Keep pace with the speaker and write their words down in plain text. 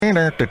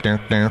What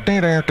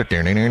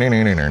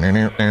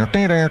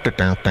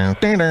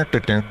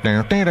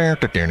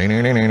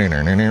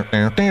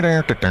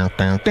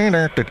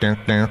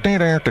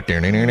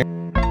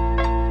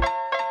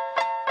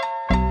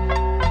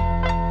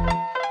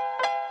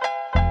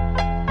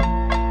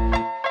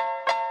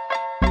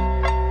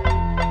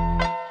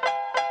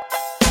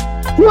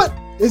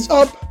is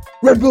up,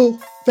 Red Bull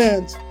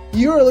fans?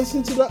 You are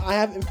listening to the I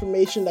Have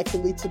Information that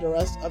could lead to the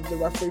rest of the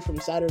referee from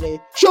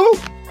Saturday. Show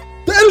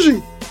the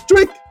energy,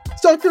 drink,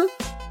 sucker,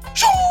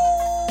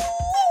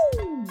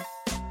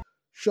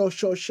 show.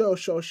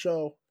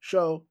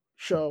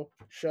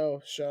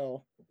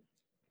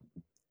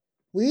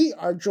 We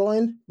are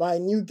joined by a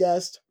new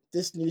guest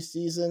this new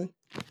season.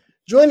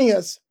 Joining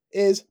us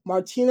is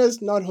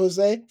Martinez, not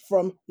Jose,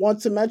 from One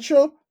to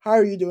Metro. How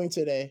are you doing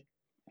today?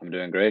 I'm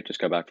doing great. Just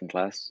got back from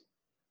class.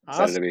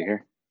 Excited to be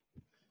here.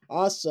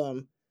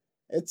 Awesome.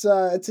 It's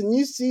a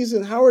new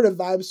season. How are the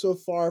vibes so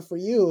far for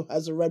you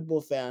as a Red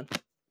Bull fan?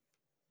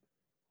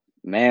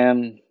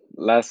 Man,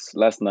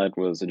 last night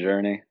was a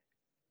journey.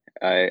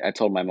 I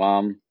told my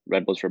mom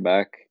Red Bulls were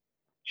back.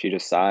 She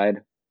just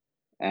sighed,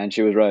 and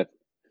she was right.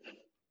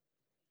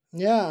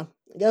 Yeah,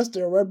 I guess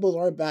the Red Bulls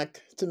are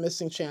back to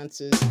missing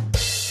chances.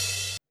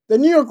 The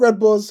New York Red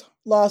Bulls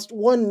lost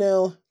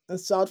 1-0 in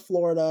Central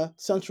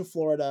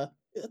Florida.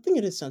 I think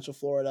it is Central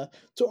Florida,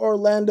 to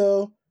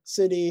Orlando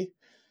City.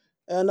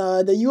 And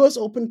the U.S.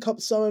 Open Cup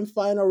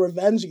semifinal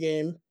revenge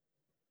game,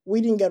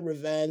 we didn't get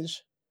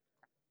revenge.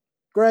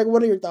 Greg,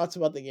 what are your thoughts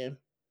about the game?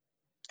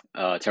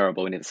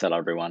 Terrible. We need to sell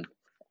everyone.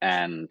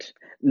 And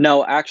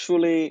no,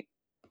 actually,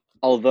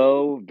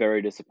 although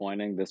very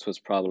disappointing, this was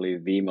probably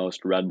the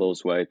most Red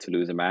Bulls way to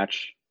lose a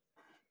match.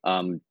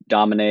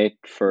 Dominate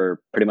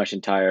for pretty much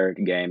entire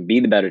game, be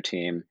the better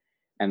team,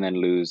 and then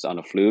lose on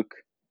a fluke.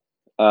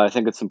 I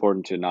think it's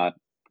important to not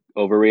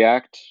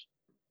overreact.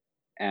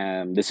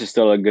 And this is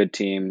still a good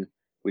team.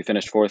 We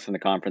finished fourth in the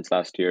conference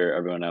last year.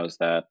 Everyone knows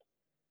that.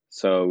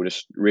 So we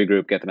just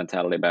regroup, get the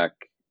mentality back,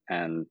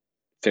 and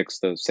fix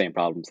those same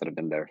problems that have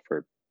been there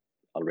for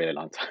a really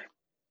long time.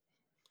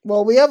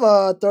 Well, we have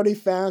 30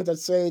 fans that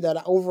say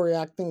that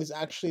overreacting is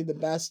actually the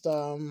best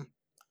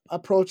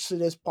approach to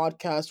this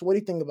podcast. What do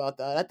you think about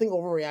that? I think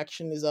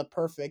overreaction is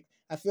perfect.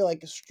 I feel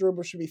like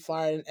Struber should be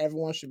fired and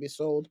everyone should be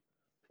sold.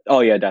 Oh,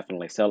 yeah,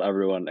 definitely. Sell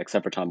everyone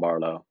except for Tom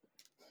Barlow.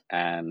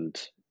 And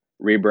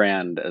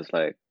rebrand as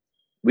like,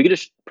 we could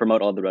just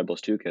promote all the Red Bulls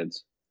too,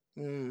 kids.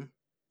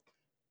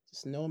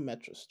 Just no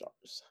Metro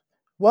stars.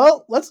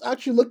 Well, let's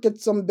actually look at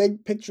some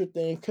big picture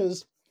thing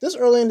because this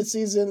early in the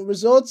season,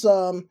 results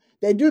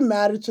they do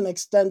matter to an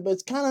extent, but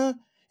it's kind of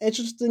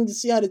interesting to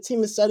see how the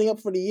team is setting up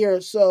for the year.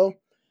 So,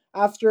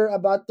 after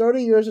about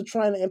 30 years of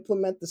trying to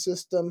implement the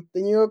system,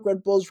 the New York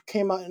Red Bulls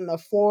came out in a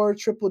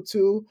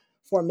 4-2-2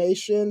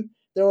 formation.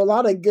 There were a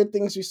lot of good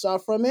things we saw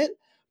from it,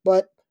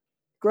 but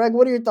Greg,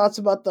 what are your thoughts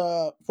about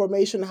the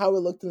formation, how it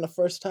looked in the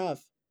first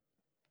half?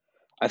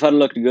 I thought it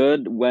looked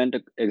good, went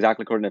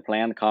exactly according to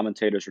plan. The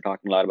commentators were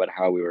talking a lot about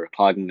how we were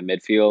clogging the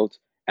midfield,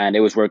 and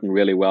it was working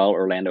really well.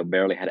 Orlando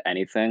barely had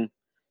anything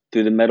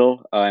through the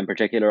middle. In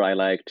particular, I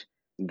liked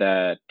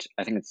that,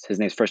 I think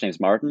his first name is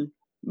Martin,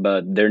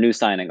 but their new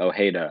signing,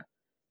 Ojeda,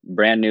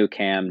 brand new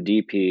cam,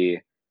 DP,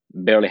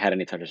 barely had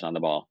any touches on the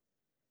ball.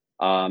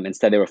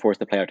 Instead, they were forced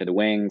to play out to the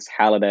wings.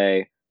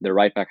 Halliday, their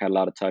right back, had a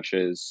lot of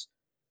touches.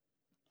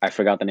 I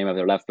forgot the name of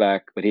their left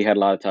back, but he had a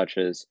lot of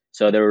touches.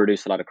 So they were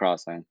reduced to a lot of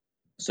crossing.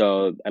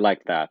 So I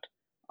liked that.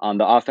 On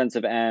the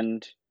offensive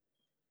end,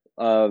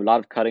 a lot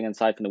of cutting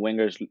inside from the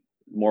wingers,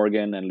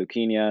 Morgan and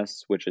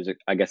Luquinhas, which is,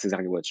 I guess,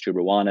 exactly what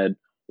Struber wanted.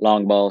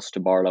 Long balls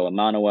to Barlow and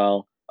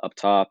Manuel up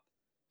top.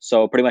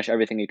 So pretty much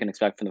everything you can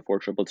expect from the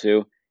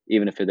 4-2-2,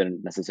 even if it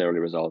didn't necessarily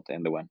result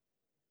in the win.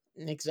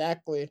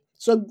 Exactly.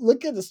 So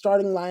look at the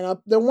starting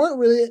lineup. There weren't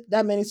really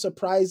that many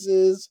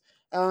surprises.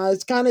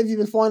 It's kind of, you've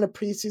been following the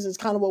preseason, it's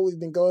kind of what we've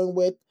been going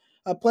with.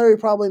 A player we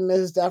probably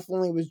missed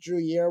definitely was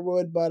Drew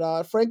Yearwood,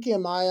 but Frankie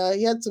Amaya,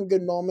 he had some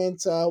good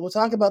moments. We'll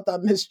talk about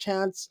that missed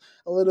chance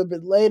a little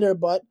bit later,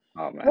 but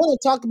I want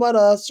to talk about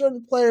a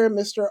certain player,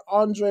 Mr.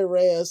 Andre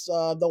Reyes,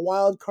 the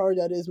wild card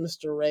that is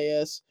Mr.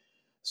 Reyes.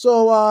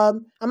 So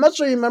I'm not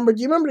sure you remember.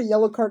 Do you remember the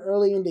yellow card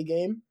early in the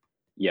game?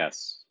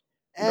 Yes.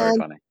 Very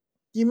funny.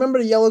 Do you remember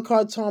the yellow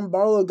card Tom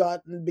Barlow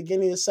got in the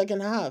beginning of the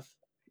second half?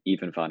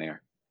 Even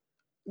funnier.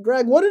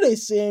 Greg, what are they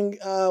seeing?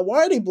 Why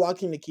are they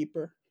blocking the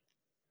keeper?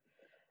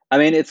 I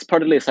mean, it's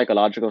partly a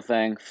psychological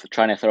thing,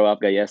 trying to throw up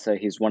Gallese.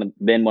 He's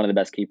been one of the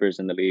best keepers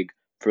in the league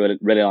for a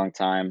really long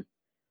time.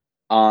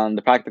 On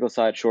the practical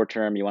side, short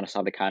term, you want to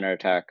stop the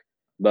counterattack,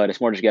 but it's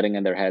more just getting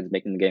in their heads,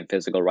 making the game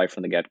physical right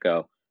from the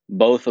get-go.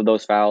 Both of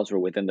those fouls were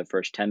within the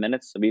first 10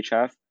 minutes of each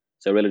half,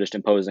 so really just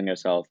imposing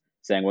yourself,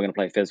 saying, we're going to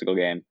play a physical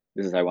game.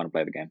 This is how I want to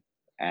play the game.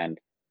 And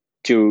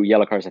 2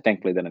 yellow cards,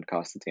 thankfully, didn't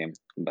cost the team,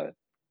 but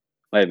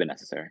might have been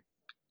necessary.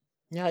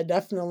 Yeah,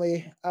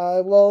 definitely.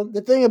 Well,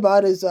 the thing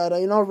about it is that,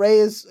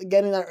 Reyes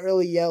getting that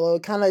early yellow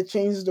kind of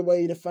changes the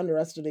way you defend the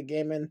rest of the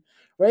game. And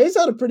Reyes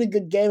had a pretty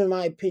good game, in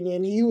my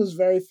opinion. He was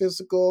very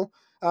physical.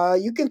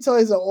 You can tell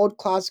he's an old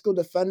classical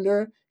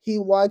defender. He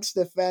likes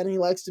to defend. He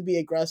likes to be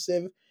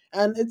aggressive.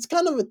 And it's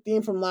kind of a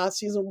theme from last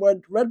season where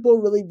Red Bull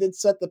really did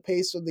set the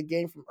pace of the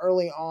game from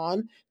early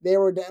on. They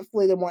were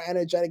definitely the more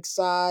energetic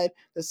side,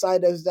 the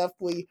side that was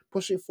definitely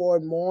pushing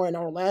forward more. And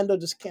Orlando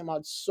just came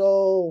out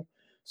so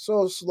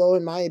slow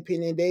in my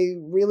opinion. They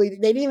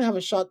didn't have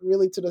a shot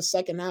really to the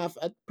second half.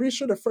 I'm pretty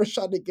sure the first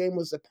shot of the game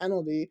was a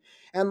penalty.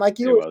 And like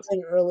you It were was.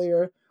 saying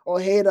earlier,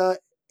 Ojeda,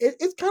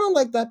 it's kind of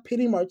like that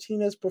Pity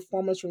Martinez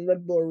performance from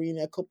Red Bull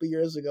Arena a couple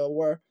years ago,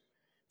 where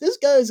this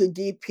guy is a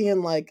DP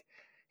and like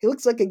he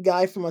looks like a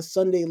guy from a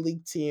Sunday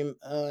league team,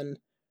 and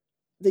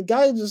the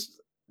guy just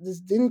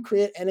didn't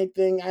create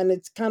anything, and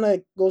it's kind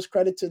of goes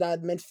credit to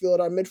that midfield.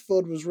 Our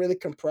midfield was really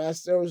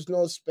compressed. There was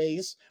no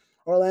space.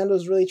 Orlando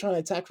was really trying to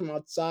attack from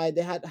outside.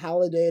 They had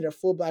Halliday, their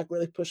fullback,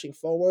 really pushing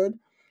forward,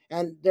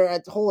 and their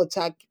whole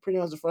attack pretty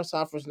much the first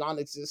half was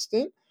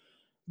non-existent.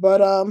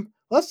 But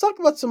let's talk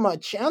about some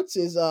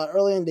chances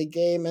early in the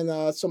game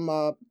and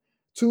some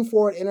two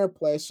forward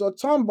interplay. So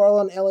Tom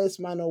Barlow and Elias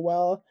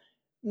Manuel,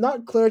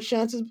 not clear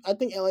chances. I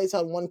think Elias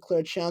had one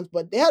clear chance,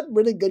 but they had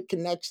really good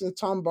connections.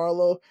 Tom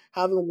Barlow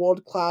having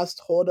world class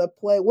hold up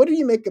play. What do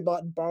you make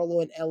about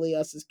Barlow and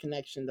Elias's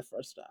connection in the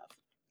first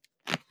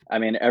half? I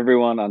mean,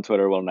 everyone on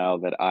Twitter will know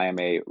that I am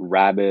a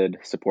rabid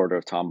supporter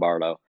of Tom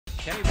Barlow.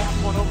 Can he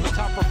walk one over the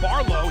top for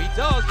Barlow? He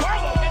does.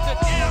 Barlow hits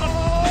it down.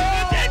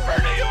 And it's in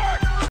for New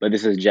York. But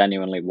this is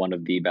genuinely one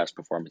of the best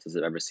performances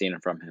I've ever seen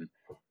from him.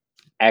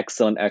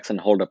 Excellent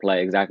hold up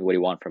play, exactly what he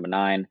wanted from a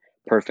nine.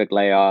 Perfect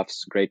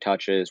layoffs, great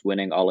touches,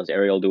 winning all his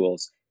aerial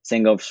duels.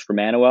 Same goes for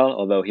Manuel,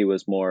 although he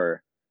was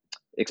more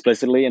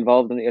explicitly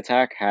involved in the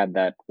attack, had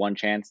that one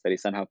chance that he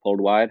somehow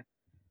pulled wide.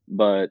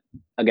 But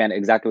again,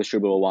 exactly what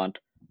Struber will want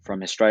from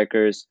his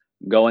strikers,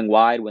 going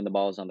wide when the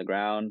ball is on the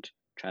ground,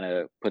 trying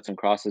to put some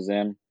crosses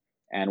in,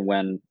 and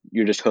when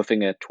you're just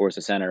hoofing it towards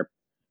the center,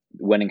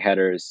 winning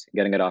headers,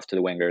 getting it off to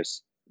the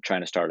wingers,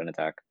 trying to start an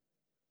attack.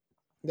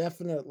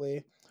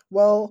 Definitely.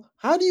 Well,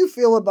 how do you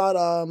feel about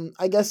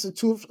I guess the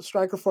two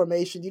striker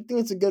formation? Do you think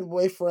it's a good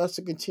way for us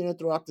to continue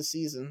throughout the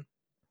season?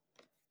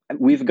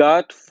 We've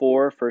got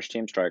four first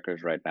team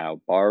strikers right now: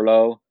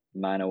 Barlow,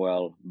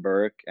 Manuel,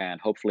 Burke, and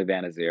hopefully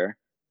Van Azir,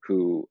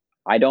 who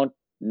I don't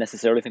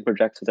necessarily think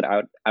projects as an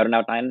out and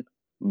out nine,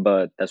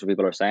 but that's what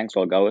people are saying,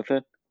 so I'll go with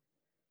it.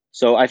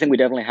 So I think we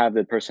definitely have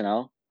the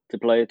personnel to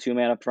play a two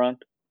man up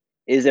front.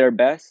 Is it our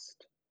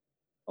best?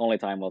 Only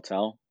time will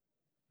tell.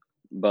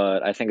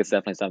 But I think it's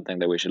definitely something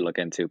that we should look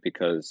into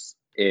because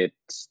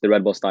it's the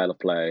Red Bull style of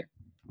play,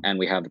 and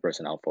we have the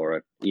personnel for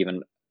it,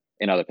 even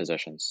in other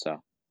positions.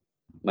 So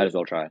might as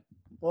well try.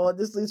 Well,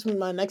 this leads me to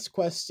my next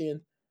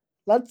question.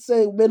 Let's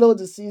say middle of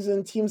the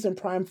season, teams in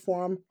prime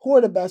form. Who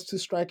are the best two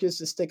strikers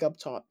to stick up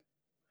top?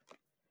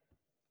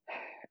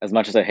 As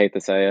much as I hate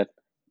to say it,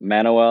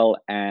 Manuel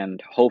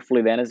and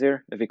hopefully Vanazir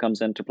if he comes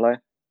into play.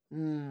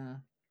 Hmm.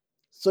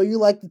 So you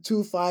like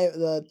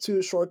the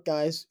two short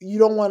guys. You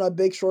don't want a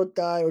big short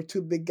guy or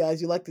two big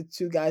guys. You like the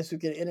two guys who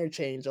can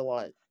interchange a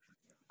lot.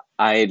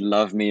 I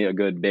love me a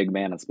good big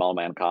man and small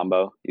man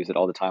combo. Use it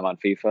all the time on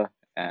FIFA,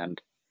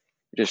 and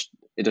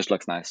it just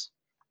looks nice.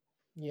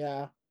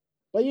 Yeah,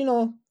 but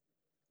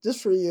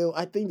just for you,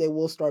 I think they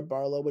will start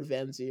Barlow with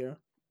Van Zier.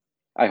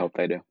 I hope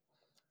they do.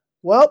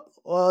 Well,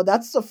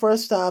 that's the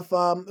first half.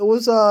 It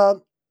was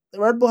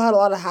Red Bull had a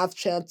lot of half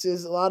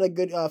chances, a lot of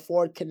good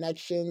forward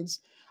connections.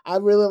 I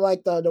really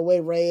liked the way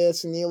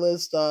Reyes and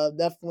Nealis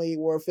definitely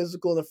were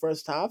physical in the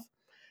first half.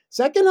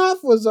 Second half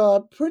was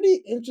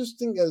pretty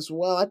interesting as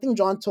well. I think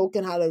John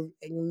Tolkien had an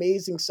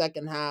amazing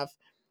second half,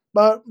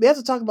 but we have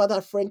to talk about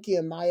that Frankie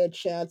and Maya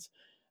chance.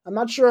 I'm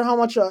not sure how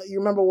much you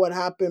remember what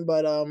happened,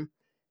 but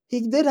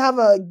he did have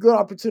a good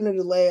opportunity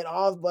to lay it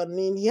off, but I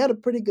mean, he had a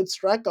pretty good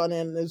strike on it,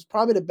 and it was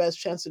probably the best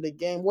chance of the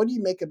game. What do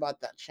you make about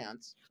that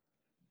chance?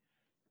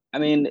 I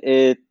mean,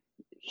 it.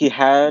 He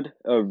had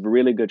a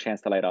really good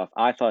chance to lay it off.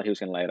 I thought he was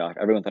going to lay it off.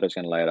 Everyone thought he was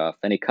going to lay it off.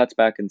 Then he cuts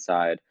back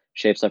inside,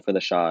 shapes up for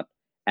the shot,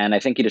 and I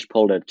think he just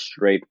pulled it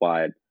straight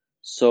wide.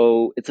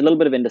 So it's a little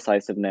bit of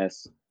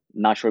indecisiveness.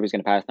 Not sure if he's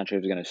going to pass. Not sure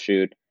if he's going to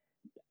shoot.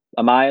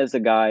 Amaya is a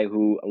guy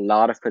who a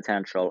lot of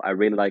potential. I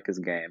really like his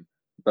game,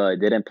 but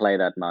didn't play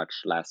that much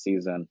last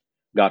season.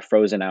 Got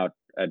frozen out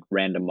at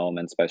random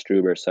moments by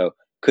Struber, so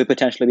could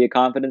potentially be a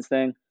confidence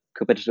thing.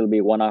 Could potentially be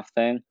a one-off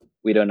thing.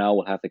 We don't know.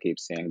 We'll have to keep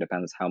seeing.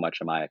 Depends how much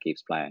Amaya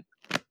keeps playing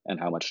and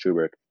how much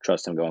Struber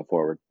trusts him going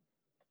forward.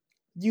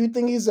 Do you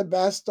think he's the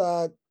best,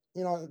 of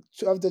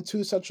the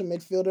two central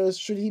midfielders?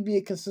 Should he be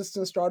a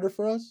consistent starter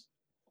for us?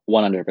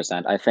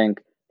 100%. I think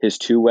his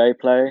two-way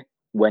play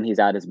when he's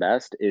at his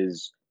best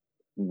is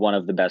one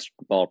of the best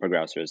ball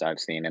progressors I've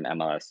seen in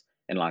MLS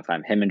in a long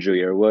time. Him and Drew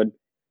Yearwood,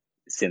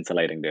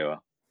 scintillating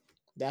duo.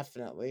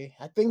 Definitely.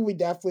 I think we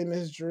definitely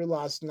missed Drew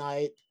last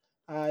night.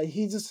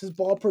 He just his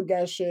ball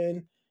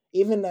progression,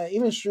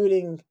 even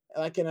shooting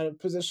like in a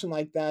position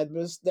like that,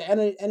 but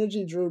the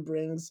energy Drew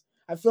brings.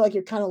 I feel like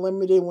you're kind of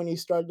limited when you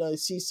start the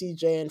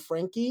CCJ and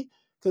Frankie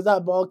because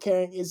that ball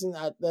carrying isn't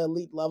at the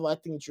elite level I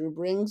think Drew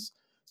brings.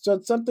 So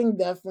it's something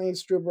definitely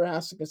Struber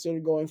has to consider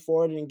going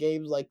forward in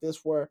games like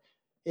this where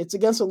It's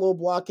against a low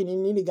block, and you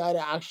need a guy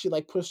to actually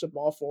like push the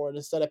ball forward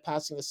instead of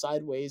passing it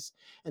sideways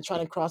and trying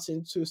to cross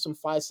into some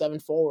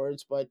 5-7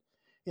 forwards. But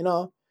you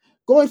know,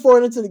 going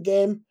forward into the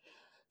game,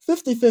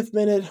 55th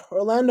minute,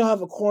 Orlando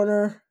have a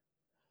corner.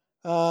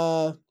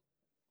 Uh,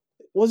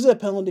 was it a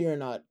penalty or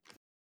not?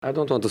 I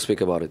don't want to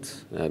speak about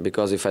it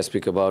because uh, if I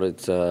speak about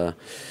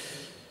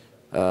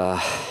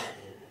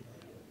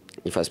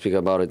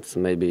it,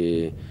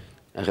 maybe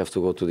I have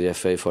to go to the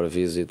FA for a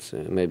visit.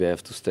 Maybe I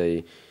have to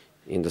stay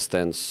in the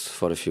stands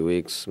for a few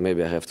weeks.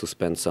 Maybe I have to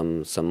spend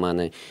some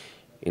money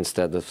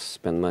instead of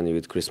spend money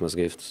with Christmas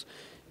gifts.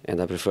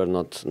 And I prefer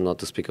not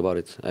to speak about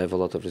it. I have a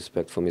lot of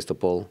respect for Mr.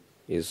 Paul.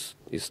 He's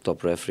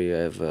top referee. I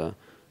have a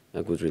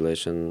good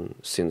relation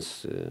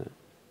since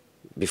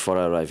before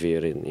I arrived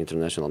here in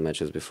international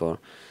matches before.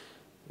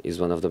 He's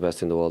one of the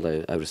best in the world.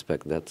 I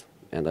respect that,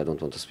 and I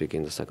don't want to speak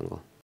in the second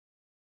goal.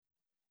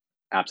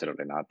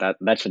 Absolutely not.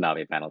 That should not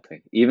be a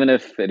penalty. Even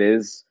if it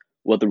is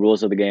what the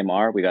rules of the game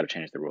are, we got to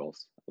change the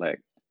rules.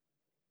 Like,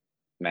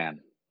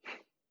 man,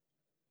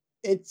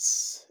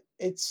 It's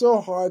so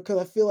hard because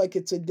I feel like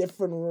it's a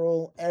different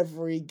rule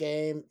every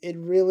game. It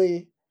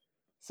really,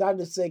 sad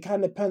to say,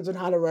 kind of depends on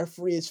how the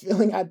referee is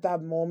feeling at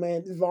that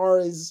moment.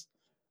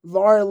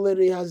 VAR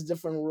literally has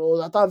different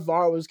rules. I thought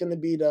VAR was going to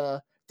be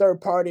the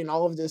third party in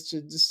all of this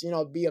to just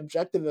be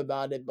objective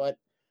about it, but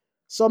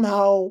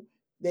somehow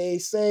they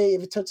say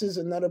if it touches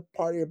another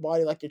part of your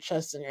body, like your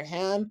chest and your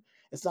hand,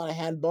 it's not a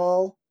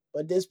handball.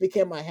 But this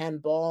became a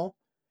handball.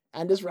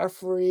 And this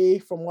referee,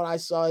 from what I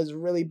saw, is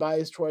really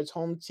biased towards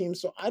home team.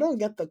 So I don't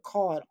get the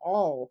call at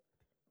all.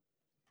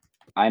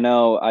 I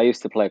know I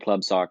used to play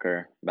club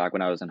soccer back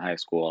when I was in high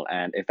school,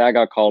 and if that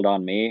got called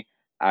on me,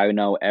 I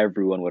know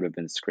everyone would have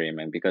been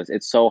screaming because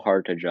it's so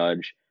hard to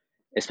judge,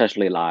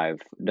 especially live.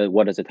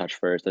 What does it touch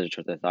first? Does it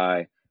touch the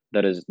thigh?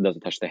 Does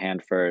it touch the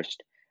hand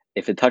first?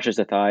 If it touches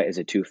the thigh, is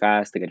it too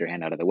fast to get your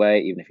hand out of the way?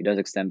 Even if he does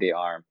extend the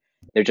arm,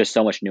 there's just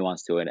so much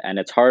nuance to it, and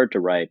it's hard to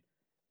write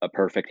a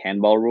perfect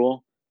handball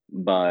rule.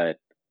 But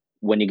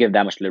when you give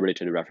that much liberty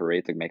to the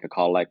referee to make a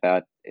call like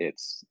that,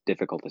 it's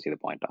difficult to see the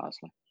point,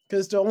 honestly.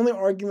 Because the only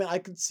argument I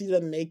could see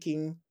them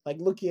making, like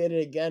looking at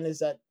it again, is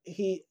that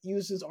he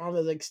used his arm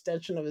as an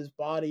extension of his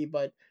body,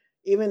 but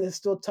even it's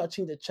still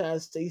touching the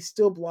chest, he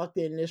still blocked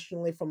it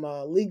initially from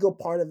a legal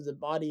part of the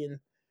body, and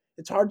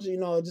it's hard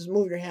to just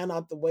move your hand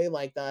out the way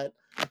like that.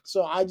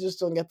 So I just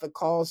don't get the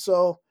call.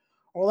 So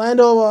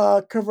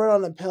Orlando converted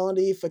on a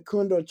penalty,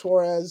 Facundo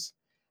Torres,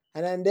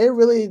 and then they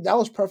really that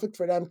was perfect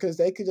for them because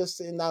they could just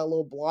sit in that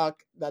little block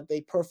that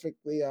they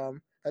perfectly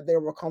that they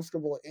were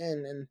comfortable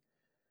in. And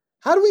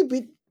how do we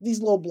beat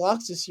these low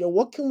blocks this year?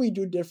 What can we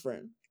do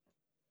different?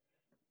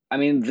 I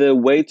mean, the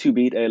way to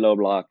beat a low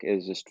block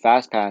is just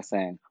fast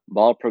passing,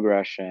 ball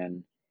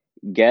progression,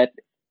 get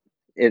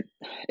it.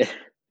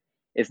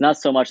 It's not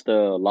so much the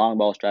long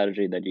ball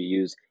strategy that you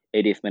use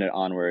 80th minute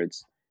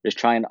onwards. Just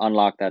try and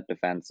unlock that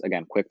defense.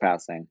 Again, quick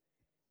passing.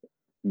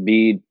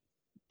 Be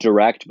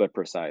direct but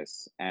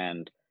precise.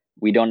 And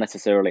we don't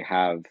necessarily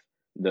have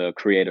the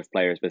creative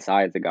players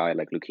besides a guy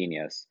like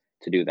Lucchinius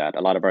to do that.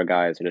 A lot of our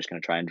guys are just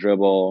going to try and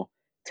dribble,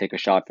 take a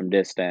shot from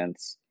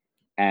distance.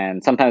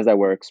 And sometimes that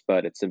works,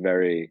 but it's a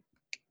very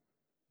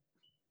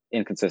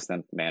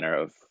inconsistent manner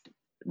of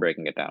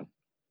breaking it down.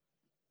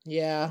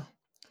 Yeah.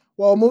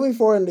 Well, moving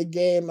forward in the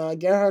game,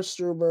 Gerhard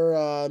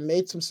Struber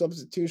made some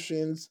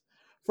substitutions.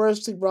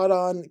 First, he brought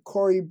on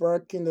Corey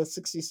Burke in the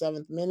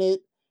 67th minute.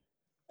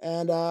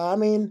 And I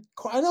mean,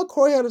 I know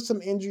Corey had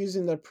some injuries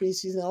in the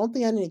preseason. I don't think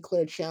he had any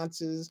clear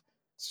chances.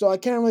 So I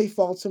can't really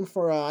fault him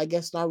for, I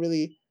guess, not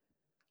really.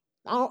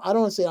 I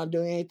don't want to say not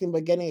doing anything,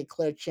 but getting a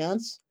clear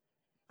chance.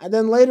 And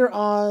then later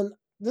on,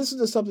 this is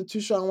the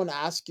substitution I want to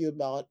ask you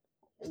about.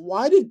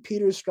 Why did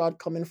Peter Stroud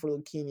come in for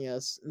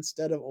Lucchinias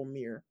instead of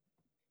Omir?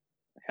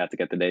 Had to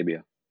get the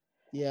debut.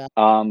 Yeah,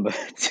 But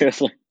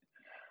seriously,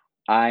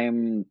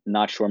 I'm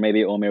not sure.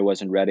 Maybe Omir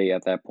wasn't ready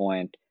at that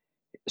point.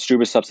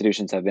 Struber's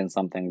substitutions have been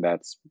something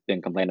that's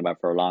been complained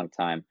about for a long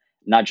time.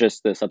 Not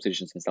just the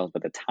substitutions themselves,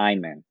 but the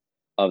timing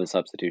of the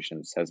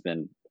substitutions has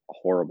been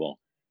horrible.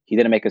 He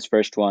didn't make his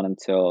first one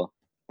until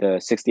the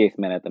 68th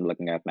minute I'm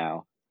looking at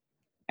now.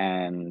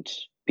 And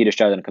Peter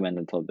Stroud didn't come in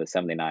until the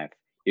 79th.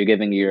 You're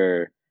giving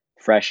your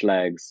fresh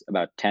legs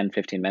about 10,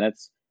 15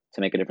 minutes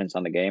to make a difference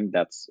on the game.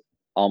 That's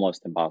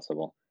almost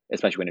impossible,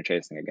 especially when you're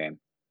chasing a game.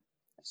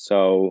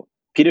 So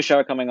Peter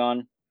Stroud coming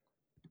on,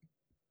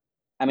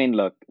 I mean,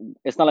 look,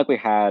 it's not like we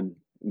had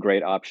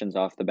great options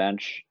off the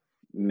bench.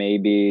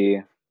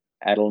 Maybe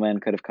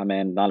Edelman could have come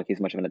in, not like he's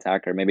much of an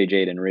attacker. Maybe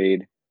Jaden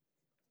Reed.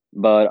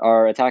 But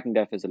our attacking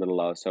depth is a little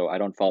low, so I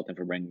don't fault him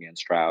for bringing in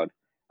Stroud.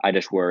 I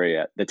just worry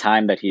at the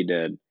time that he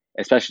did,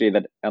 especially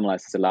that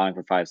MLS is allowing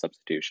for 5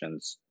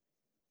 substitutions.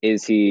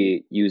 Is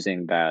he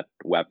using that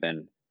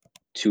weapon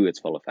to its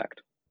full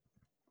effect?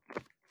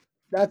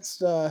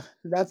 that's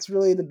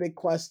really the big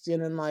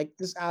question. And like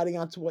just adding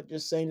on to what you're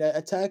saying, that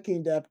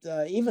attacking depth,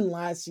 even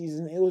last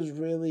season, it was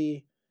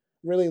really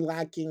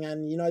lacking.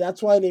 And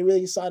that's why they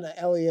really signed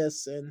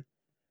Elias. And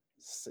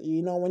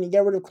when you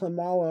get rid of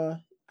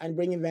Klimala and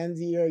bring in Van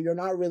Zier, you're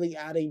not really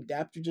adding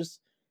depth. You're just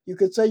You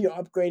could say you're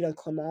upgrading on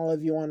Klamala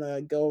if you want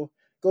to go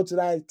to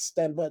that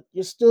extent, but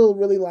you're still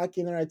really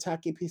lacking an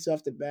attacking piece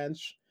off the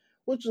bench,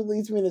 which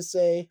leads me to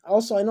say,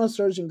 also, I know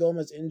Sergio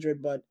Gomez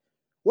injured, but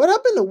what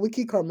happened to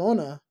Wiki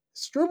Carmona?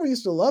 Struber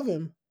used to love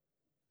him.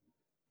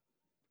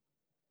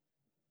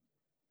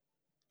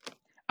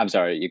 I'm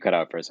sorry, you cut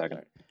out for a second.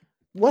 Sorry.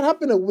 What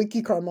happened to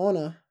Wiki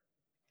Carmona?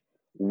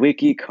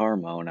 Wiki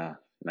Carmona,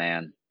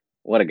 man,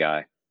 what a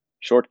guy.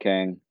 Short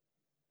king.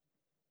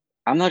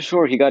 I'm not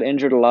sure. He got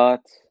injured a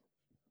lot,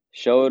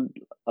 showed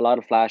a lot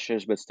of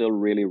flashes, but still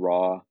really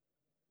raw.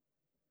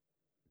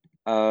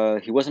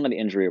 He wasn't on the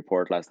injury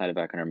report last night, if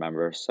I can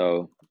remember.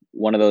 So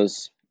one of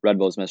those Red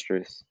Bulls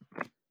mysteries.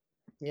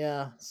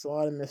 Yeah, it's a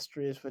lot of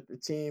mysteries with the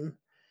team.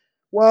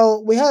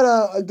 Well, we had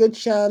a good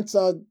chance.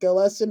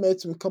 Gillespie made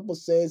some couple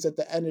saves at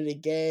the end of the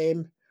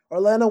game.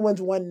 Orlando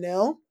wins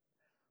 1-0.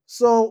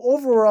 So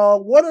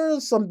overall, what are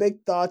some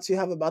big thoughts you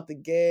have about the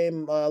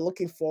game?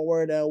 Looking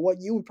forward, what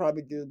you would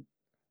probably do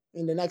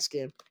in the next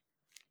game?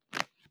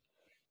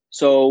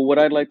 So what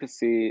I'd like to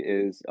see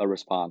is a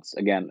response.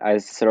 Again,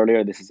 as I said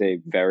earlier, this is a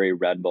very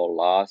Red Bull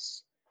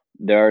loss.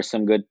 There are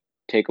some good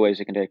takeaways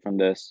you can take from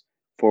this.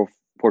 For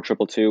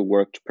triple two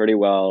worked pretty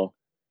well,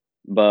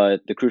 but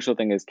the crucial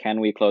thing is, can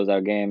we close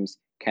out games?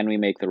 Can we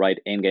make the right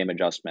in-game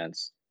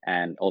adjustments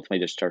and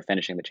ultimately just start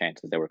finishing the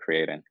chances that we're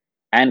creating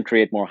and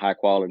create more high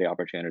quality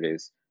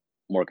opportunities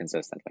more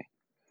consistently?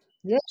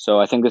 Yeah, So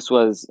I think this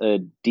was a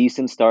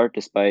decent start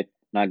despite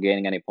not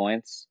gaining any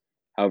points.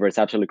 However, it's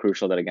absolutely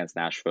crucial that against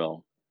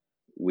Nashville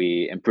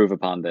we improve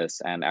upon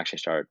this and actually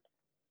start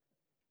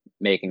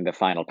making the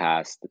final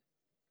pass,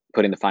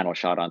 putting the final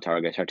shot on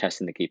target, start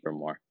testing the keeper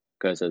more.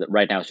 Because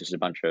right now it's just a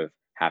bunch of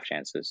half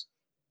chances.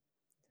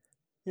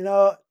 you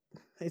know,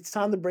 it's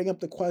time to bring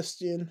up the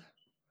question: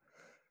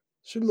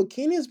 should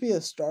Lucanius be a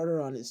starter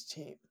on his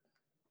team?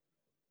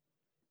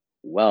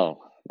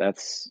 Well,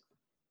 that's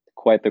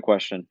quite the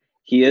question.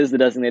 He is the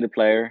designated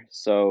player,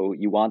 so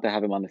you want to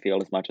have him on the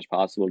field as much as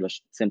possible,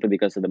 just simply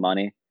because of the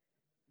money.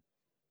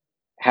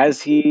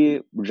 Has he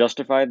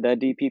justified that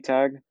DP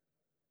tag?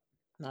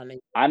 Not any-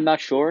 I'm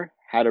not sure.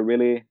 Had a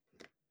really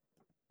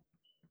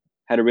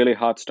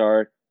hot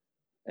start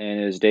in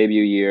his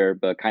debut year,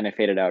 but kind of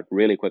faded out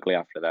really quickly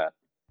after that.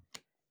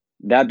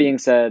 That being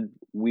said,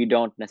 we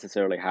don't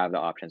necessarily have the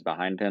options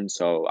behind him,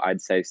 so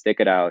I'd say stick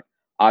it out.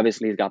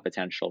 Obviously, he's got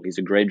potential. He's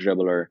a great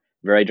dribbler,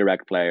 very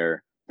direct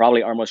player,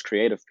 probably our most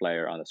creative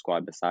player on the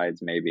squad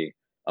besides maybe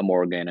a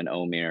Morgan and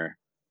Omir.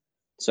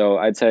 So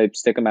I'd say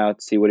stick him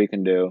out, see what he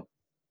can do.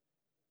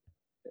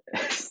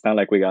 It's not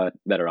like we got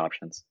better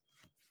options.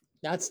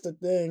 That's the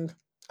thing.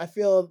 I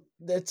feel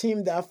the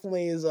team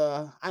definitely is,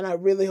 and I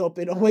really hope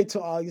they don't wait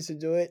till August to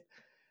do it.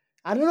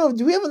 I don't know.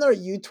 Do we have another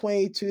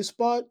U22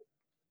 spot?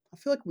 I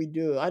feel like we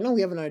do. I know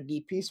we have another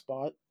DP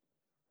spot.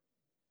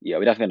 Yeah,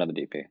 we definitely another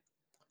DP.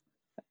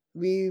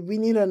 We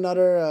need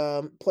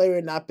another player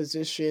in that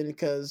position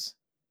because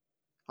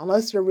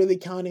unless they're really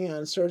counting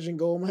on Sergeant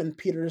Goma and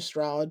Peter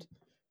Stroud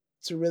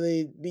to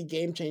really be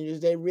game changers,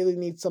 they really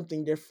need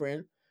something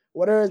different.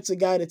 Whether it's a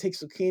guy that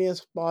takes Lucania's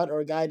spot or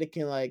a guy that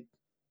can like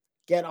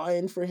get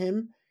in for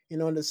him, in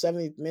the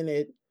 70th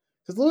minute.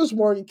 Because Lewis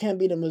Morgan can't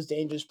be the most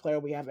dangerous player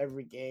we have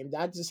every game.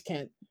 That just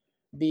can't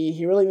be.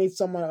 He really needs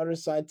someone on the other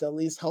side to at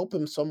least help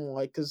him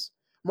somewhat. Because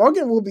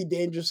Morgan will be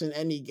dangerous in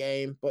any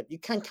game, but you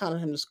can't count on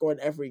him to score in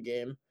every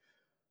game.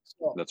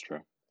 So That's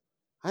true.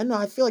 I know.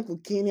 I feel like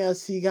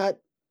Lucanias, he got.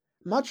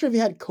 I'm not sure if he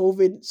had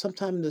COVID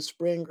sometime in the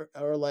spring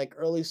or like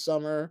early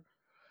summer,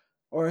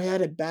 or he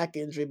had a back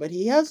injury, but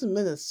he hasn't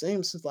been the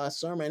same since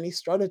last summer, and he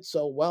started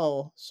so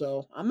well.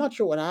 So I'm not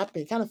sure what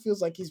happened. It kind of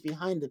feels like he's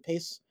behind the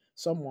pace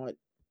somewhat.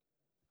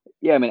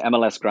 Yeah, I mean,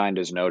 MLS grind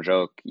is no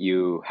joke.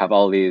 You have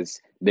all these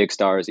big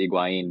stars,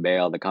 Higuain,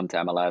 Bale, that come to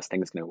MLS,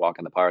 think it's going to walk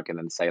in the park, and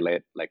then say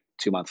like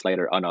 2 months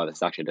later, oh no, this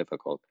is actually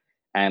difficult.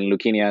 And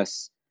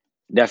Luquinhas,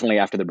 definitely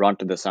after the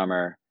brunt of the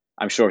summer,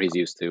 I'm sure he's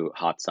used to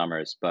hot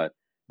summers, but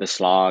the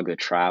slog, the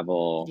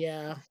travel,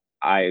 Yeah,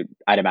 I'd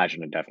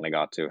imagine it definitely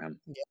got to him.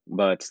 yeah,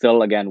 But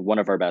still, again, one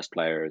of our best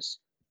players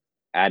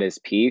at his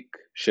peak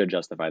should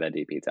justify that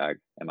DP tag,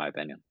 in my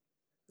opinion.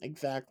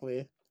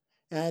 exactly.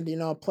 And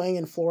playing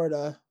in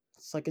Florida,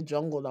 it's like a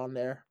jungle down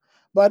there.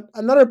 But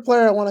another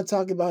player I want to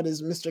talk about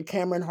is Mr.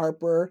 Cameron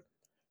Harper.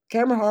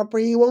 Cameron Harper,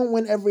 he won't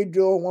win every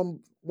duel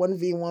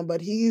 1v1,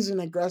 but he's an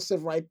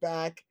aggressive right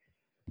back.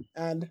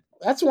 And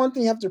that's one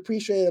thing you have to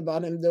appreciate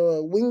about him.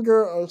 The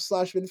winger or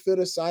slash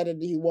midfielder side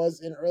that he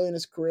was in early in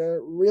his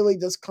career really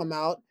does come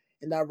out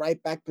in that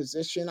right back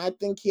position. I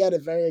think he had a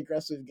very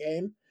aggressive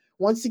game.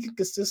 Once he could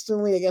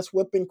consistently, I guess,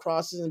 whip in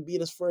crosses and beat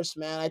his first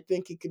man, I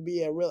think he could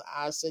be a real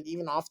asset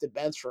even off the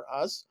bench for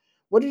us.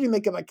 What did you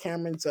make about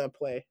Cameron's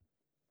play?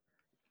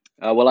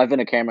 Well, I've been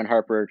a Cameron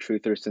Harper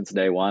truther since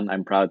day one,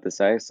 I'm proud to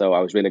say, so I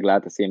was really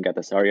glad to see him get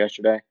the start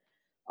yesterday.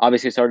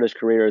 Obviously, started his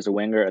career as a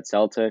winger at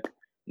Celtic,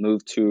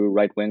 moved to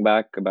right wing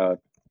back about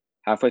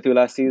halfway through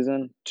last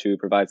season to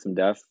provide some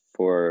depth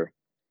for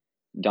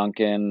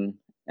Duncan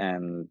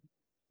and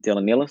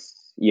Dylan Nealis.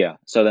 Yeah.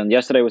 So then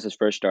yesterday was his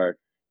first start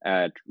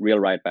at real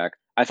right back.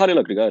 I thought he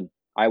looked good.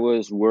 I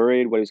was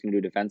worried what he was going to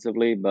do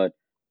defensively, but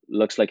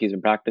looks like he's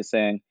been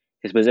practicing.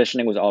 His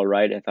positioning was all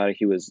right. I thought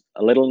he was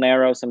a little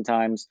narrow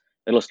sometimes,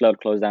 a little slow to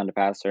close down the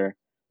passer,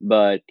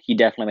 but he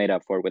definitely made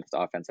up for it with his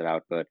offensive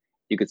output.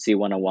 You could see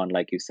one-on-one,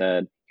 like you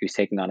said, he was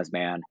taking on his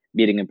man,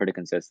 beating him pretty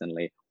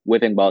consistently,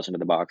 whipping balls into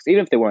the box,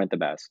 even if they weren't the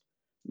best,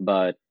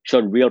 but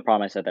showed real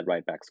promise at that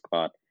right back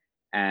spot.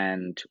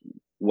 And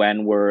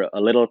when we're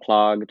a little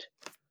clogged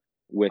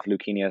with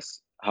Lucchinius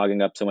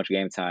hogging up so much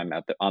game time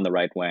on the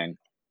right wing,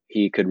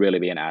 he could really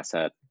be an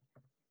asset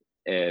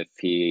if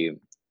he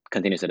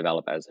continues to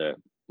develop as a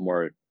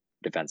more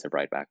defensive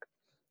right back.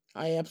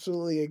 I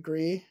absolutely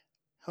agree.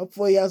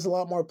 Hopefully, he has a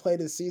lot more play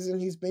this season.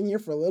 He's been here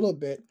for a little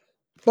bit.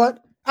 But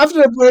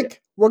after the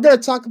break, we're going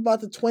to talk about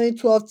the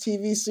 2012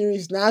 TV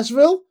series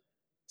Nashville.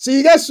 See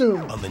you guys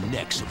soon. On the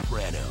next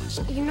Sopranos.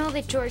 You know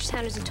that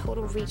Georgetown is a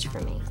total reach for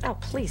me. Oh,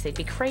 please, they'd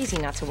be crazy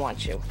not to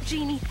want you.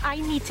 Jeannie, I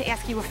need to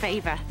ask you a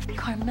favor.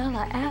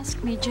 Carmela,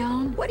 ask me,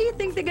 Joan. What do you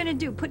think they're gonna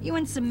do? Put you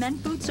in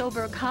cement boots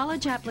over a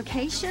college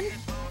application?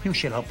 You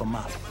should help him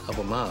out. Help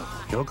him out.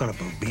 You're gonna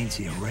put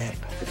Beansy a rep.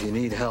 If you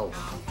need help,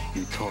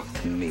 you talk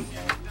to me.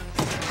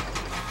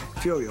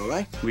 Fury, all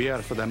right? We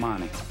are for the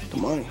money. The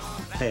money?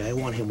 Hey, I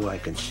want him where I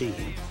can see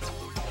him.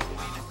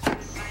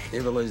 He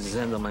ever lays his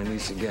hand on my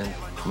niece again,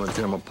 I'm gonna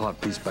tear him apart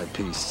piece by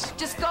piece.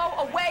 Just go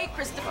away,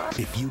 Christopher.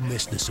 If you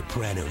missed The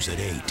Sopranos at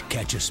 8,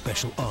 catch a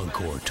special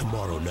encore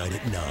tomorrow night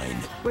at 9.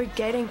 We're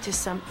getting to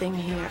something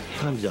here.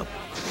 Time's up.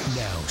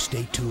 Now,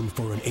 stay tuned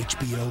for an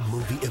HBO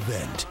movie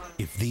event.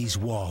 If These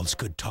Walls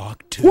Could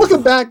Talk Too.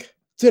 Welcome back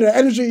to the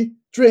Energy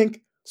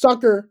Drink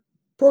Soccer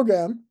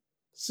program,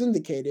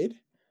 syndicated.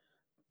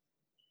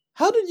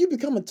 How did you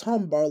become a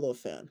Tom Barlow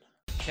fan?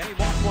 Can he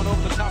walk one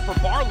over the top for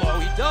Barlow?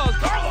 He does.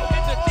 Barlow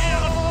hits it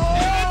down.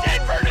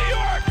 And in for New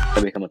York.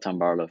 I become a Tom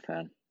Barlow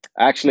fan.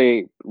 I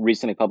actually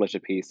recently published a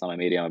piece on my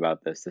Medium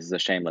about this. This is a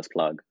shameless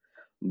plug.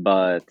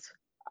 But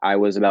I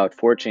was about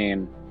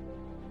 14.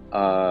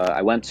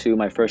 I went to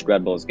my first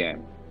Red Bulls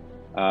game.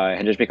 I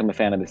had just become a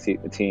fan of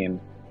the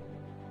team.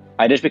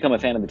 I just become a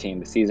fan of the team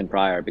the season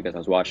prior because I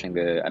was watching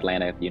the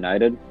Atlanta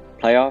United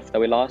playoff that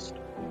we lost.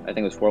 I think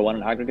it was 4-1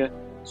 in aggregate.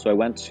 So I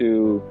went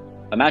to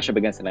a matchup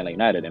against Atlanta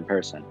United in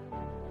person.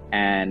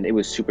 And it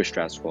was super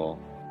stressful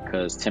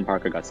because Tim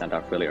Parker got sent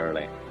off really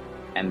early.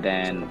 And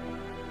then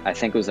I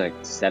think it was like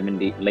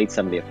late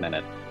 70th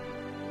minute.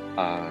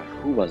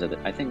 Who was it?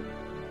 I think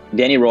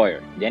Danny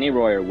Royer. Danny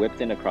Royer whipped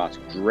in a cross,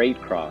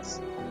 great cross,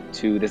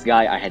 to this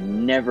guy I had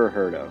never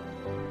heard of.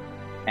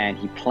 And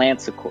he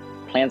plants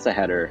a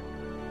header,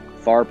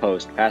 far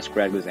post, past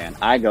Greg Guzan.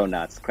 I go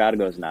nuts, crowd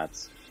goes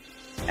nuts.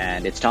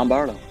 And it's Tom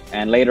Barlow.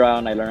 And later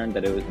on I learned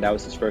that that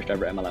was his first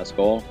ever MLS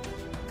goal.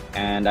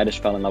 And I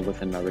just fell in love with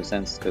him ever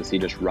since because he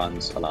just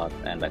runs a lot,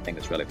 and I think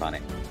it's really funny.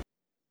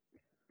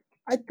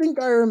 I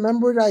think I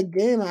remember that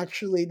game,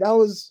 actually. That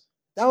was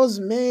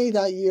May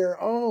that year.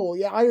 Oh,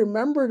 yeah, I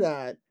remember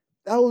that.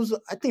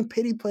 I think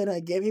Pity played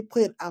that game. He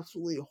played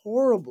absolutely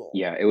horrible.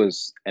 Yeah, it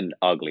was an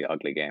ugly,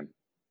 ugly game.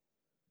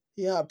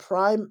 Yeah,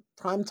 prime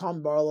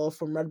Tom Barlow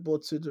from Red Bull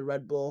to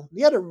Red Bull.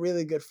 He had a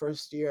really good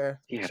first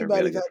year. He had a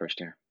really good first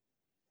year.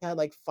 He had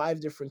like 5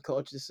 different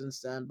coaches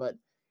since then, but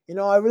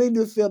I really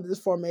do feel that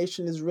this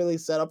formation is really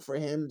set up for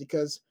him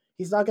because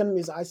he's not going to be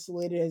as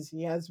isolated as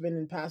he has been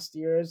in past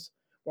years,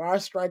 where our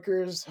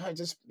strikers have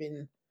just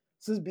been,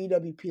 since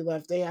BWP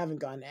left, they haven't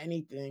gotten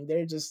anything.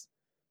 They're just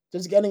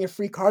getting a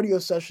free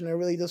cardio session. It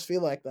really does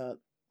feel like that.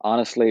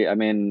 Honestly, I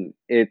mean,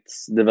 I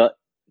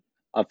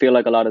feel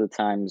like a lot of the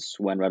times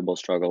when Red Bull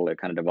struggle, it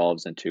kind of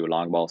devolves into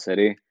long ball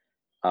city.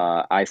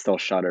 I still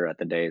shudder at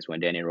the days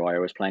when Danny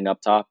Royer was playing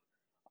up top.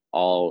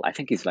 I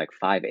think he's like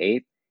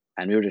 5'8",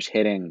 and we were just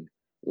hitting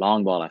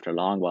long ball after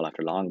long ball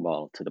after long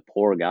ball to the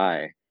poor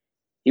guy.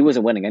 He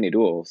wasn't winning any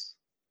duels.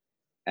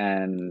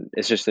 And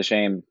it's just a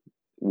shame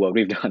what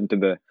we've done to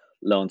the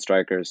lone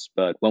strikers.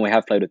 But when we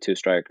have played with 2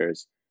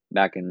 strikers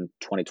back in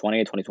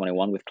 2020,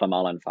 2021 with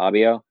Klamala and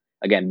Fabio,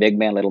 again, big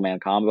man, little man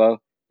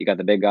combo. You got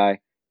the big guy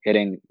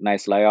hitting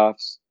nice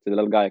layoffs to the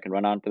little guy who can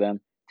run onto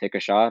them, take a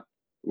shot.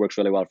 Works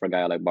really well for a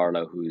guy like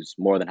Barlow, who's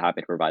more than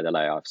happy to provide the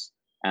layoffs.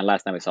 And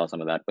last time we saw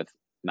some of that with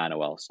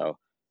Manuel. So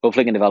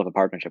hopefully he can develop a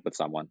partnership with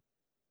someone.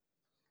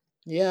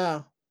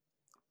 Yeah.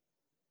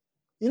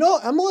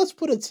 MLS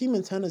put a team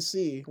in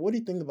Tennessee. What do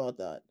you think about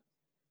that?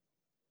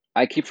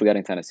 I keep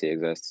forgetting Tennessee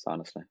exists,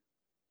 honestly.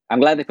 I'm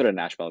glad they put it in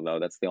Nashville, though.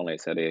 That's the only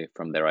city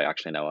from there I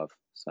actually know of.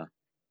 So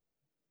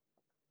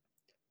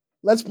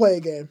let's play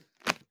a game.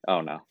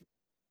 Oh, no.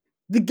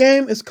 The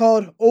game is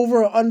called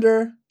Over or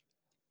Under.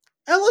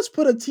 And let's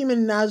put a team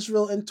in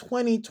Nashville in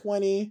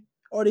 2020,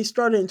 or they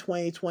started in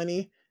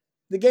 2020.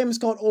 The game is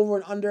called Over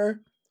and Under.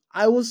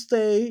 I will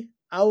say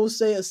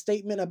a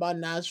statement about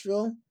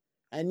Nashville,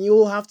 and you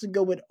will have to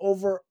go with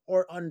over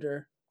or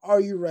under. Are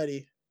you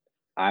ready?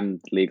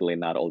 I'm legally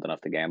not old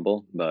enough to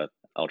gamble, but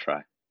I'll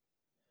try.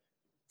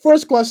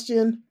 First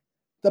question.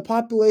 The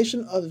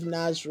population of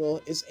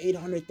Nashville is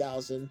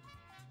 800,000.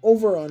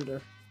 Over or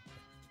under?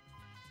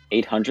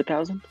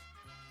 800,000?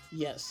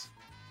 Yes.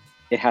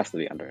 It has to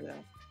be under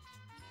that.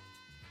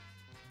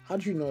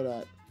 How'd you know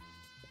that?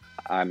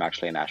 I'm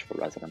actually a Nashville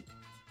resident.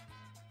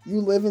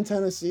 You live in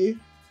Tennessee?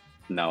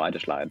 No, I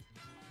just lied.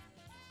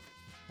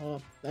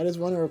 Oh, that is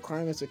one of the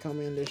requirements to come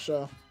in this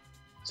show.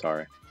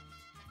 Sorry.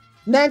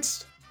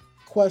 Next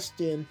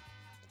question.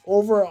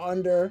 Over or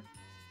under,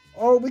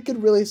 or we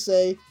could really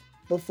say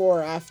before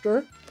or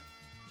after.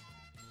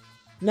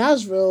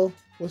 Nashville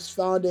was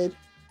founded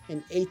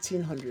in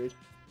 1800.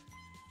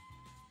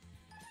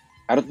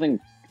 I don't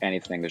think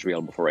anything is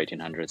real before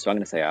 1800, so I'm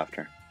going to say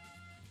after.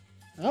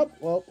 Oh,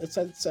 well, it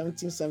said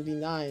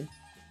 1779.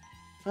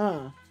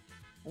 Huh.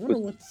 I wonder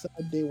what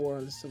side they were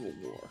in the Civil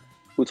War.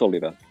 Who told you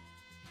that?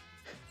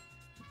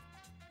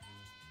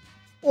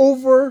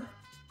 Over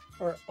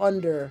or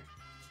under?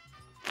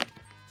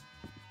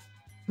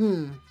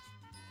 I'm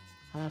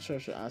not sure I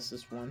should ask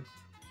this one.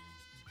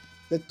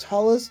 The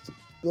tallest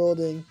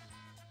building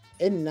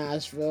in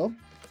Nashville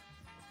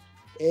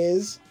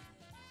is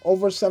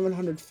over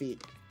 700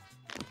 feet.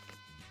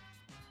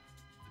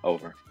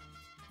 Over.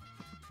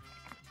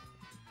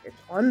 It's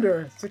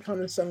under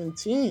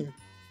 617.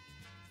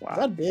 Wow. Is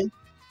that big?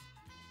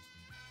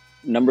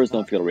 Numbers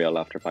don't feel real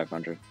after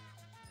 500.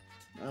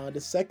 The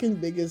second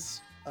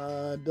biggest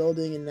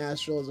building in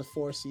Nashville is the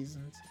Four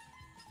Seasons.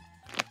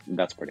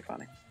 That's pretty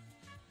funny.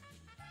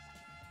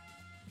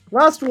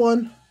 Last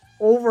one,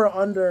 over or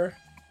under.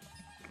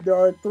 There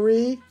are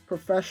 3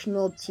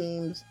 professional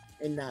teams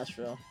in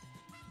Nashville.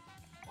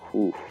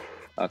 Ooh.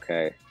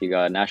 Okay, you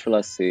got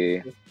Nashville SC.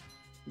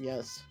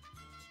 Yes.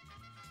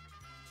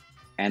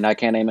 And I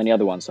can't name any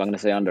other ones, so I'm going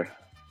to say under.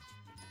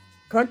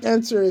 Correct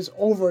answer is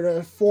over. There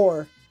are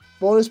 4.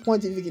 Bonus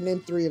points if you can name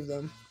 3 of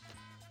them.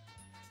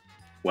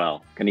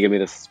 Well, can you give me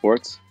the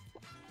sports?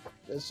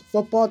 There's a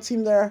football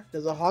team there.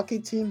 There's a hockey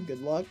team.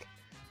 Good luck.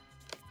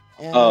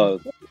 And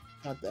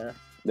not there.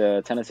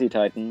 The Tennessee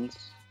Titans.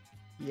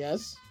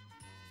 Yes.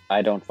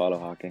 I don't follow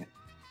hockey.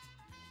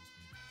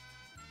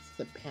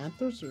 The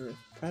Panthers or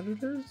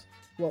Predators?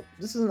 Well,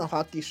 this isn't a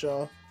hockey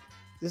show.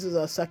 This is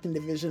a second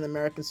division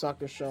American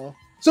soccer show.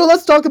 So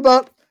let's talk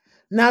about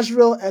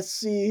Nashville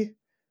SC.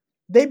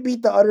 They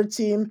beat the other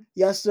team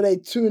yesterday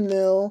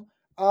 2-0.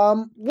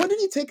 What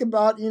did you think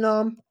about,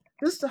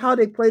 just how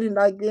they played in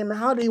that game and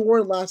how they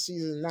were last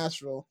season in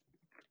Nashville?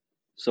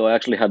 So I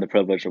actually had the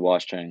privilege of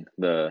watching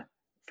the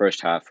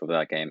first half of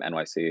that game,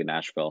 NYC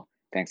Nashville.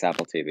 Thanks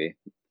Apple TV.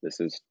 This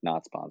is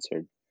not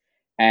sponsored.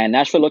 And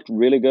Nashville looked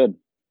really good.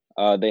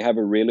 They have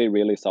a really,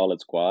 really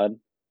solid squad.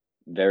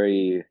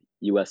 Very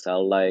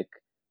USL-like.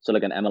 So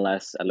like an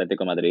MLS,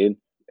 Atletico Madrid.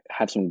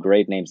 Have some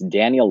great names.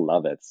 Daniel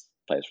Lovitz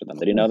plays for them.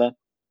 Did you know that?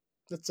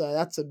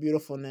 That's a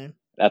beautiful name.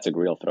 That's a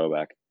real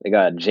throwback. They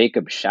got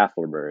Jacob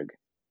Schaffelberg,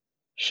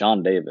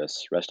 Sean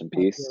Davis, rest in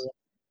peace.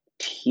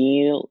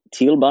 Teal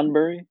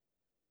Bunbury.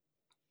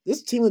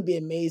 This team would be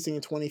amazing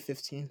in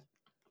 2015.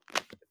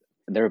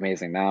 They're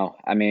amazing now.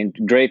 I mean,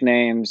 great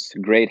names,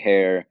 great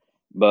hair,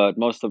 but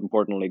most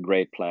importantly,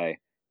 great play.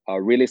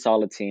 A really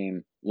solid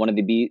team. One of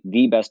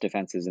the best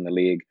defenses in the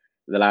league.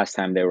 The last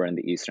time they were in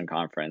the Eastern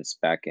Conference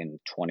back in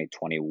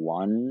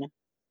 2021.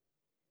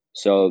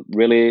 So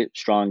really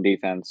strong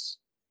defense.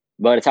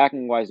 But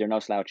attacking-wise, they're no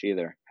slouch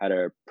either. Had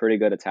a pretty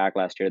good attack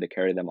last year that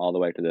carried them all the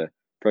way to the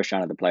first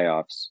round of the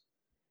playoffs.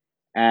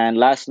 And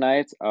last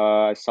night,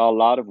 I saw a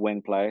lot of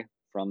wing play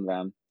from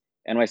them.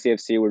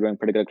 NYCFC were doing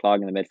pretty good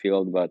clogging in the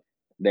midfield, but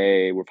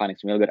they were finding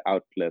some really good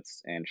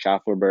outlets in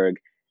Schaffelberg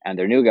and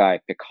their new guy,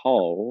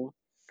 Pickall,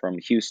 from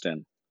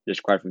Houston.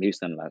 Just acquired from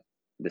Houston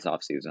this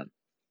offseason.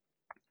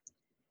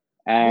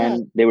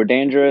 And they were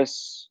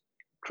dangerous,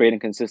 creating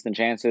consistent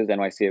chances.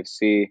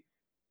 NYCFC,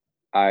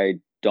 I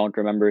don't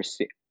remember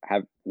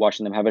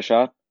watching them have a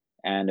shot,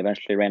 and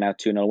eventually ran out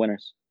 2-0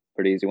 winners.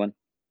 Pretty easy one.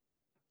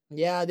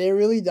 Yeah, they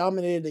really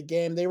dominated the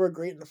game. They were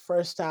great in the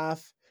first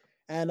half.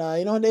 And,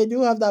 they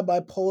do have that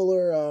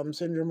bipolar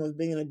syndrome of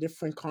being in a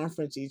different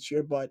conference each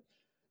year. But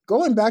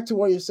going back to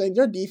what you're saying,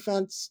 their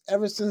defense,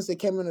 ever since they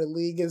came in the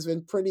league, has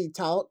been pretty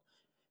tout.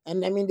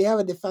 And, I mean, they have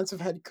a defensive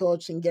head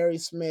coach in Gary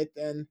Smith.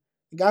 And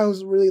the guy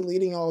who's really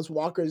leading all is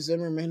Walker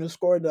Zimmerman, who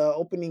scored the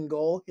opening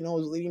goal.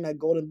 Was leading that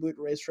Golden Boot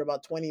race for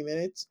about 20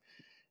 minutes.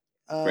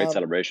 Great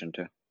celebration,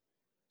 too.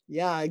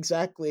 Yeah,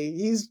 exactly.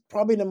 He's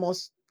probably the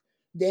most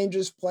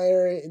dangerous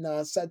player in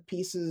set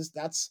pieces.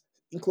 That's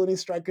including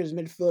strikers,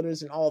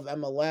 midfielders, and all of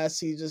MLS.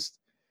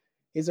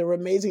 He's an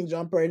amazing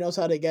jumper. He knows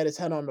how to get his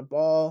head on the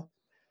ball.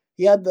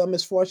 He had the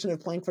misfortune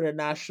of playing for the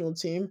national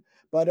team,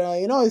 but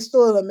he's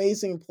still an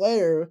amazing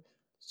player.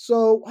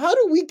 So how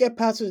do we get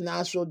past his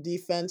national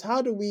defense?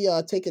 How do we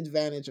take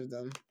advantage of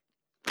them?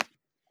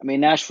 I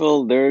mean,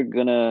 Nashville, they're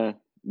gonna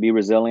be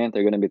resilient.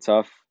 They're gonna be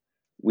tough.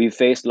 We've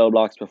faced low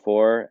blocks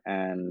before,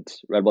 and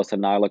Red Bulls have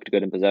now looked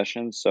good in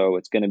possession. So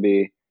it's gonna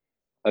be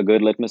a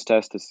good litmus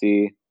test to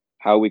see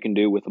how we can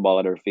do with the ball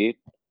at our feet.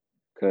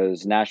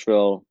 Because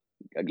Nashville,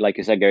 like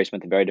you said, Gary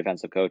Smith, a very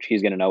defensive coach,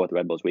 he's going to know what the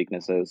Red Bulls'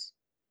 weakness is.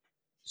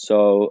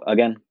 So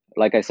again,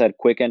 like I said,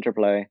 quick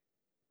interplay,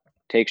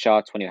 take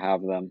shots when you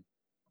have them,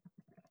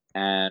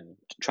 and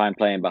try and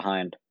play in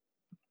behind.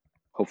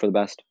 Hope for the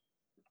best.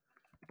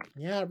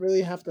 Yeah, I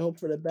really have to hope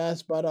for the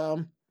best. But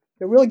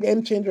The real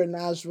game changer in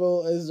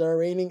Nashville is their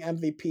reigning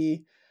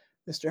MVP,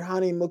 Mr.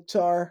 Hani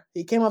Mukhtar.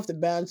 He came off the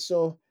bench,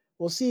 so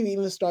we'll see if he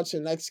even starts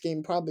the next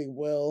game. Probably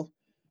will.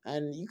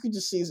 And you could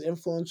just see his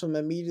influence from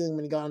immediately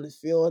when he got on the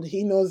field.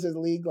 He knows the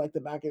league like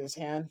the back of his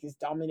hand. He's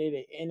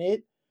dominated in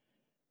it.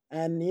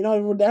 And,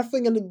 we're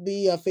definitely going to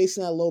be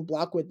facing that low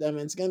block with them.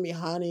 And it's going to be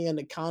Hani and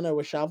the counter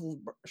with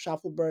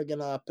Schaffelberg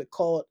and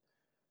Picoult.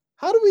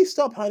 How do we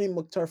stop Hani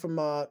Mukhtar from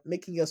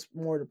making us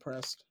more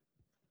depressed?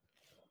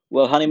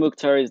 Well, Hani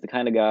Mukhtar is the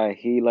kind of guy,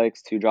 he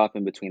likes to drop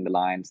in between the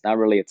lines. Not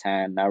really a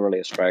 10, not really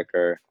a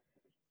striker.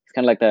 It's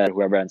kind of like that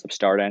whoever ends up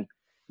starting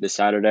this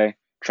Saturday,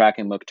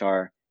 tracking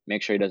Mukhtar,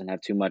 make sure he doesn't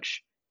have too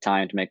much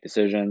time to make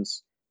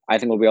decisions. I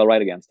think we'll be all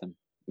right against him.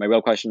 My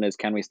real question is,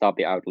 can we stop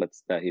the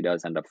outlets that he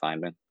does end up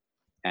finding?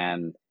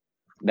 And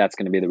that's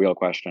going to be the real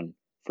question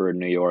for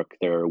New York,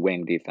 their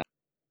wing defense.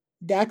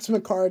 Dax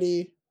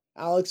McCarty,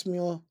 Alex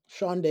Mule,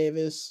 Sean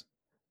Davis.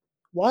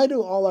 Why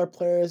do all our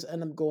players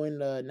end up going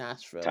to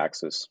Nashville?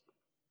 Taxes.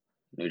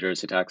 New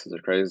Jersey taxes are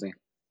crazy.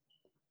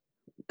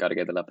 Gotta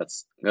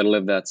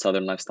live that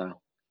southern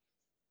lifestyle.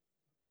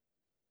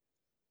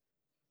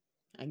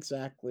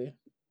 Exactly.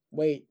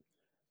 Wait,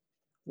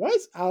 why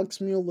is Alex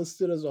Mule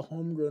listed as a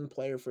homegrown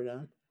player for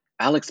them?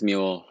 Alex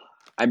Mule,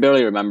 I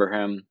barely remember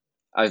him.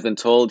 I've been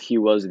told he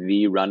was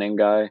the running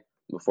guy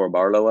before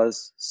Barlow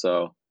was,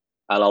 so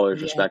I'll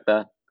always respect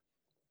that.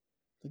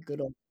 The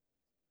good old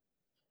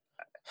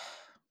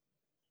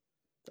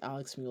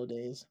Alex Mule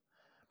days.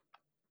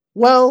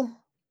 Well,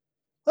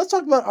 let's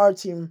talk about our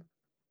team,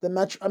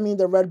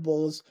 the Red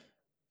Bulls.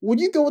 Would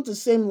you go with the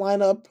same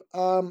lineup,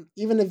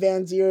 even if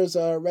Van Zier is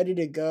ready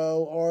to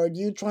go, or do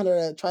you try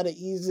to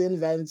ease in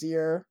Van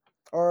Zier,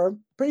 or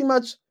pretty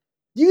much,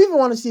 do you even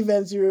want to see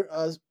Van Zier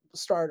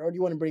start, or do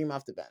you want to bring him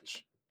off the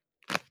bench?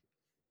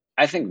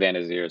 I think Van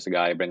Zier is a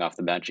guy you bring off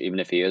the bench, even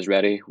if he is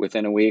ready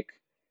within a week.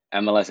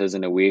 MLS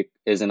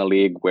isn't a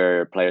league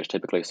where players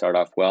typically start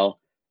off well,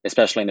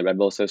 especially in the Red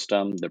Bull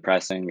system. The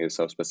pressing is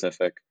so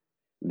specific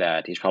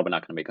that he's probably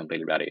not going to be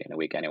completely ready in a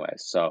week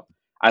anyways. So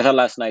I thought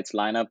last night's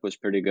lineup was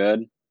pretty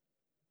good.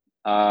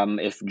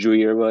 If Drew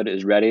Yearwood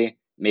is ready,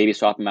 maybe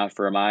swap him out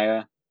for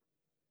Amaya.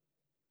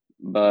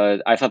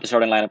 But I thought the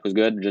starting lineup was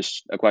good.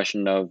 Just a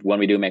question of when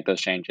we do make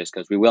those changes,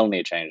 because we will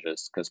need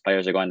changes, because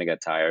players are going to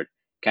get tired.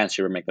 Can't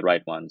sure make the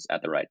right ones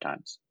at the right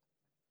times.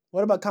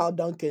 What about Kyle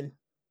Duncan?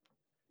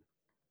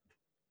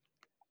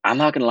 I'm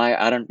not gonna lie,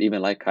 I don't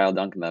even like Kyle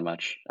Duncan that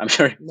much. I'm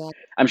sure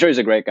he's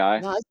a great guy,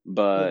 No, he's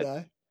but a cool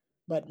guy.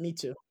 But me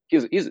too.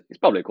 He's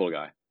probably a cool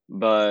guy.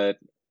 But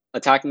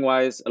attacking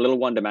wise, a little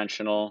one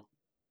dimensional.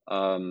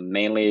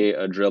 Mainly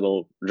a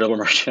dribble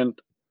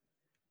merchant.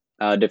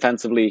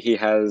 Defensively, he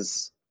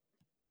has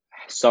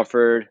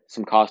suffered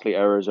some costly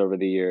errors over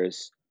the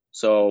years.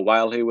 So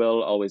while he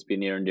will always be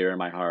near and dear in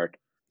my heart,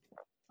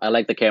 I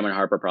like the Cameron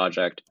Harper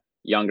project.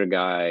 Younger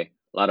guy,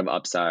 a lot of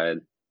upside.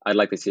 I'd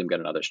like to see him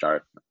get another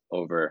start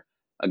over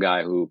a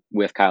guy who,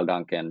 with Kyle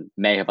Duncan,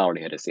 may have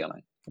already hit his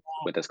ceiling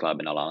with this club,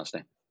 in all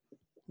honesty.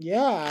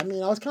 Yeah, I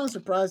mean, I was kind of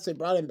surprised they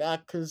brought him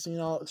back because,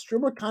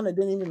 Struber kind of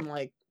didn't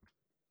even,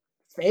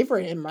 favor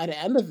him by the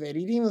end of it.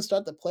 He didn't even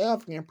start the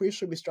playoff game. I'm pretty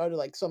sure we started,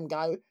 some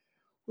guy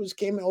who just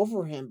came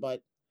over him,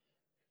 but,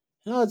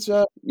 it's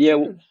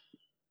weird.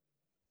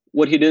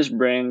 What he does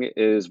bring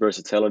is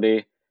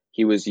versatility.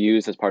 He was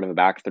used as part of a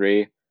back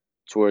three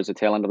towards the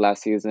tail end of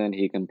last season.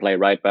 He can play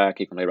right back.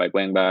 He can play right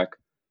wing back.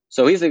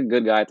 So he's a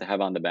good guy to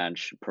have on the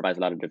bench, provides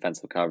a lot of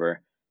defensive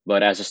cover.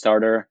 But as a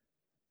starter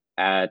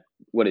at,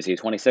 what is he,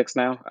 26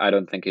 now? I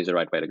don't think he's the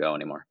right way to go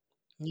anymore.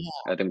 Yeah.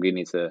 I think we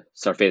need to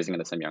start phasing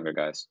into some younger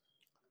guys.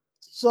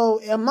 So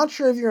I'm not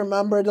sure if you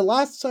remember, the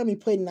last time he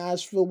played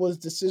Nashville was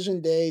Decision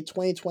Day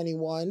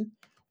 2021.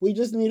 We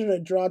just needed a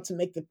draw to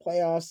make the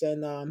playoffs,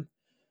 and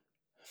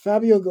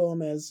Fabio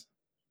Gomez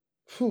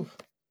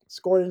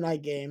scored a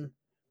night game.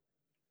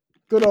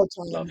 Good old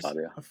times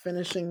of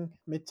finishing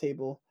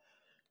mid-table.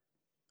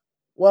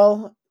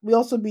 Well, we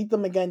also beat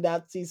them again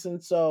that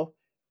season, so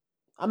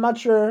I'm not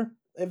sure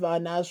if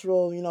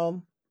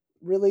Nashville,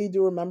 really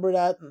do remember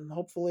that, and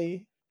hopefully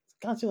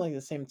it kind of seems like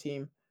the same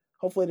team.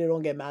 Hopefully they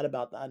don't get mad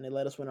about that and they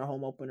let us win our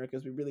home opener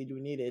because we really do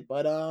need it.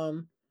 But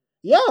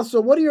yeah. So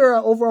what are your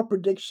overall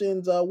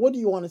predictions? What do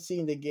you want to see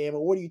in the game,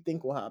 or what do you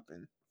think will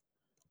happen?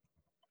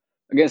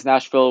 Against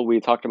Nashville,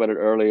 we talked about it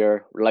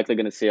earlier. We're likely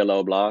going to see a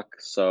low block,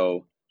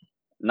 so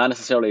not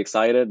necessarily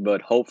excited,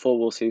 but hopeful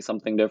we'll see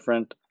something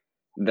different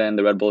than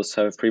the Red Bulls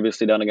have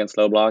previously done against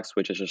low blocks,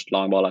 which is just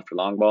long ball after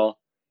long ball.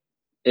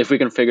 If we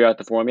can figure out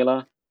the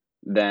formula,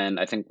 then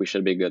I think we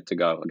should be good to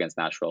go against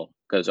Nashville.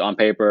 Because on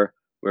paper,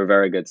 we're a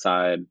very good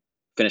side.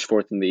 Finished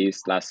fourth in the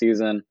East last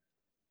season.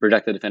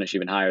 Projected to finish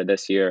even higher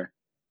this year.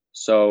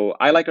 So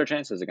I like our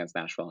chances against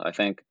Nashville. I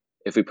think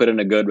if we put in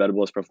a good Red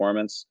Bulls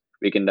performance,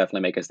 we can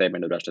definitely make a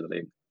statement to the rest of the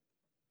league.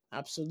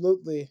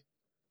 Absolutely.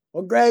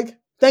 Well, Greg,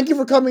 thank you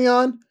for coming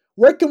on.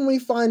 Where can we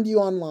find you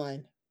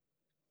online?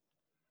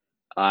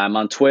 I'm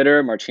on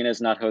Twitter, Martinez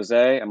Not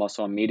Jose. I'm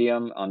also on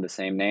Medium on the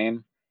same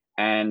name.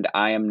 And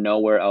I am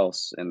nowhere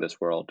else in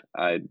this world.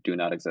 I do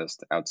not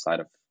exist outside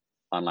of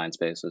online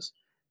spaces.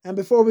 And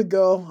before we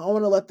go, I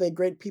want to let the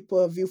great people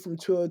of View from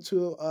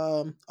 202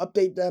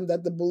 update them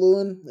that the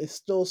balloon is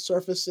still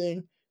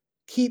surfacing.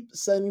 Keep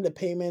sending the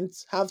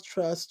payments. Have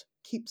trust.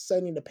 Keep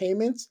sending the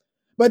payments.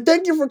 But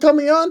thank you for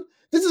coming on.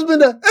 This has been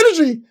the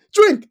Energy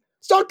Drink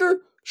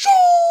Stalker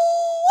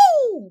Show!